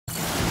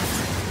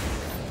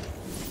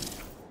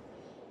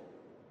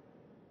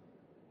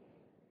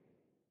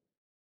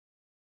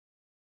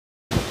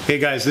Hey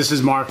guys, this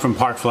is Marc from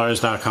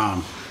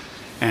parkflyers.com,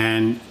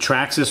 and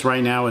Traxxas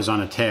right now is on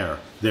a tear.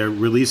 They're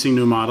releasing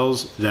new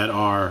models that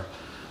are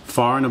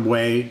far and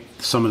away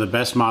some of the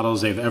best models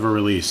they've ever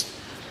released.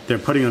 They're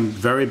putting a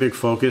very big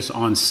focus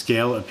on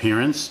scale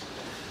appearance.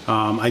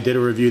 I did a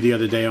review the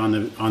other day on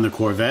the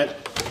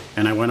Corvette,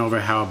 and I went over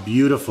how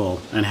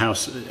beautiful and how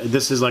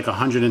this is like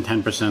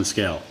 110%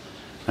 scale.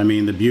 I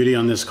mean, the beauty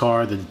on this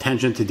car, the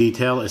attention to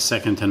detail is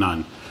second to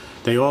none.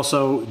 They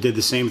also did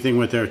the same thing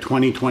with their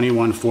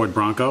 2021 Ford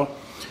Bronco.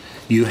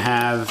 You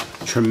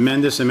have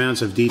tremendous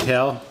amounts of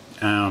detail.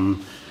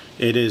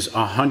 It is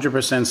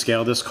 100%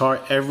 scale, this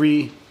car.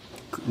 Every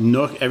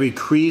nook, every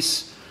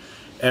crease,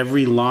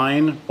 every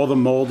line, all the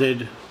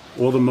molded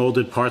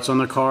parts on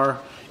the car,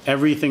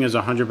 everything is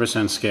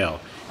 100% scale.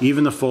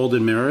 Even the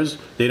folded mirrors,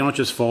 they don't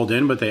just fold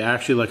in, but they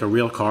actually, like a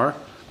real car,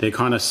 they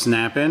kind of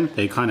snap in,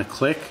 they kind of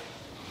click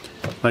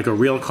like a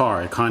real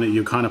car.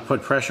 You kind of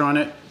put pressure on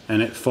it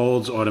and it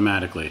folds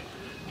automatically.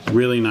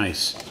 Really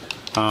nice.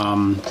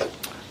 Now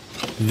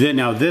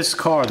this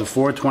car, the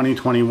Ford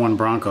 2021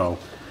 Bronco,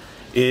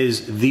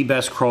 is the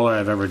best crawler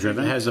I've ever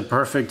driven. It has the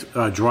perfect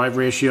drive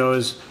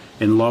ratios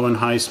in low and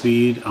high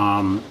speed.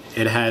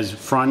 It has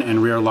front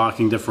and rear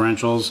locking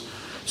differentials,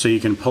 so you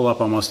can pull up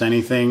almost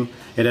anything.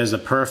 It has the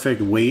perfect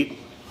weight.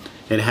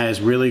 It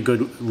has really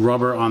good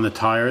rubber on the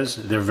tires.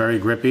 They're very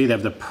grippy. They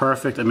have the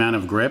perfect amount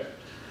of grip.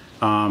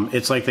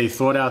 It's like they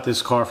thought out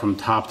this car from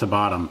top to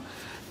bottom.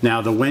 Now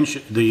the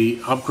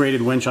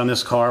upgraded winch on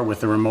this car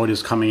with the remote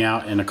is coming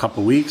out in a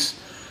couple weeks.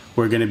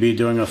 We're going to be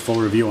doing a full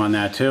review on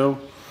that too.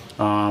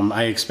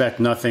 I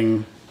expect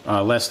nothing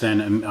less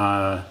than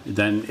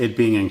it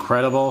being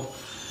incredible.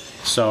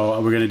 So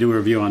we're going to do a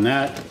review on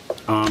that.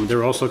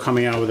 They're also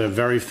coming out with a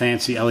very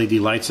fancy LED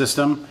light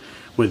system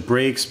with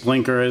brakes,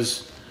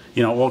 blinkers,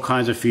 you know, all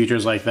kinds of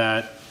features like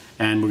that.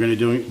 And we're going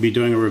to be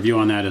doing a review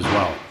on that as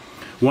well.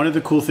 One of the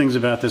cool things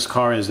about this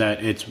car is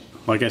that it's,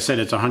 like I said,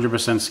 it's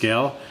 100%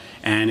 scale,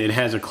 and it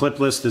has a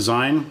clipless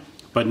design.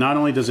 But not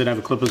only does it have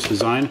a clipless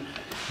design,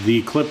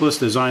 the clipless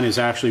design is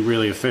actually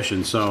really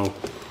efficient. So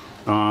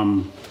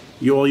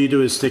all you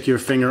do is stick your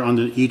finger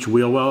under each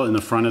wheel well in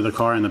the front of the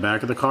car and the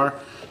back of the car.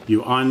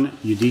 You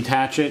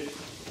detach it,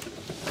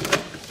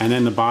 and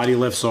then the body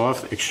lifts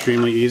off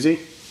extremely easy.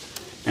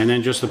 And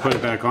then just to put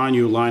it back on,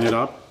 you line it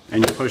up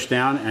and you push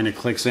down and it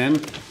clicks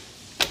in.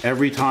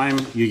 Every time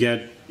you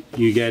get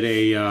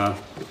a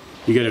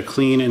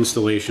clean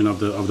installation of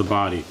the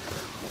body.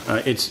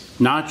 It's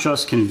not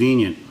just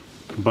convenient,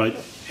 but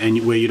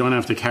where you don't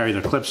have to carry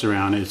the clips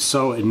around. It's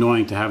so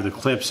annoying to have the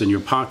clips in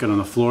your pocket on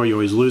the floor. You're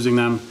always losing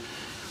them.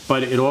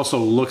 But it also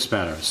looks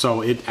better.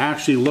 So it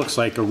actually looks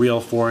like a real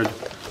Ford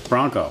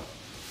Bronco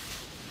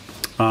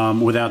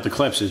without the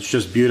clips. It's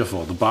just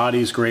beautiful. The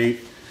body's great.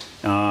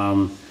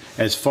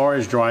 As far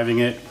as driving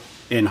it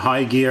in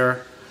high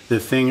gear, the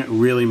thing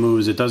really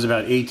moves. It does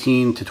about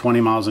 18 to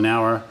 20 miles an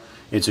hour.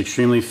 It's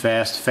extremely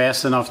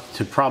fast enough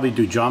to probably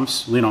do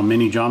jumps, you know,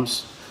 mini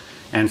jumps,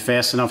 and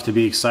fast enough to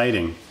be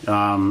exciting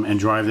and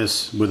drive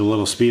this with a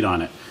little speed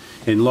on it.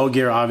 In low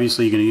gear,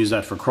 obviously, you're going to use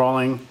that for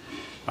crawling,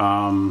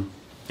 and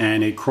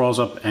it crawls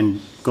up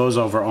and goes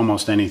over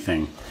almost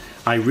anything.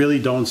 I really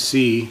don't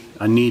see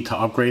a need to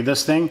upgrade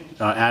this thing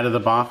out of the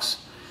box.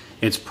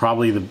 It's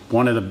probably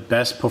one of the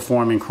best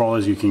performing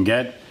crawlers you can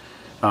get.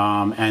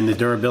 And the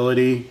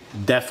durability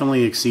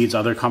definitely exceeds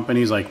other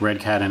companies like Red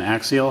Cat and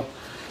Axial.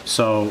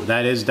 So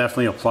that is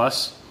definitely a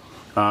plus,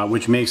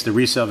 which makes the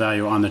resale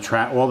value on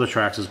all the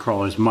Traxxas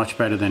crawlers much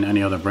better than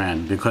any other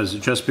brand,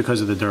 just because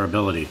of the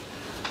durability.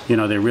 You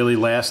know, they really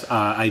last.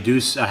 I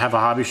have a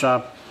hobby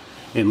shop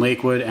in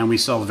Lakewood, and we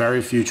sell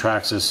very few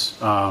Traxxas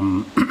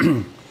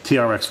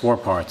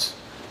TRX4 parts.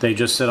 They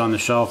just sit on the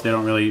shelf. They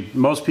don't really,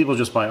 most people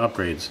just buy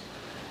upgrades,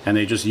 and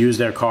they just use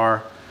their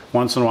car.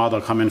 Once in a while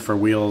they'll come in for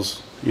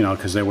wheels, you know,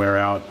 because they wear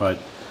out, but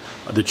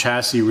the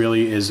chassis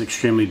really is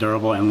extremely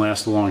durable and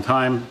lasts a long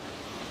time.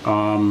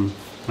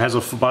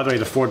 By the way,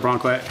 the Ford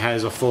Bronco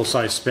has a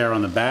full-size spare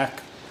on the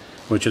back,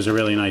 which is a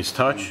really nice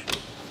touch.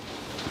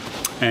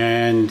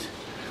 And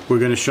we're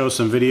going to show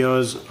some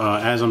videos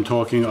as I'm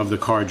talking of the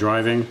car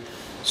driving.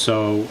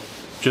 So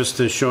just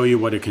to show you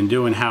what it can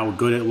do and how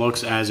good it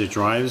looks as it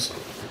drives.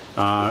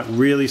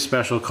 Really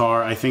special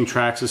car. I think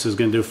Traxxas is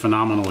going to do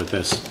phenomenal with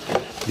this.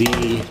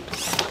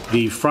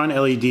 The front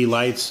LED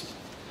lights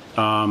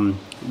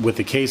with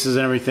the cases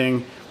and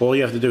everything, all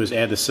you have to do is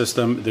add the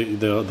system.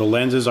 The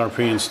lenses are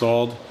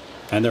pre-installed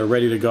and they're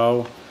ready to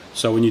go.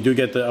 So when you do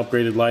get the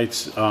upgraded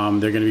lights, they're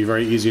going to be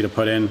very easy to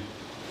put in.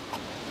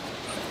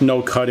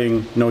 No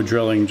cutting, no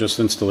drilling, just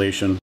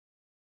installation.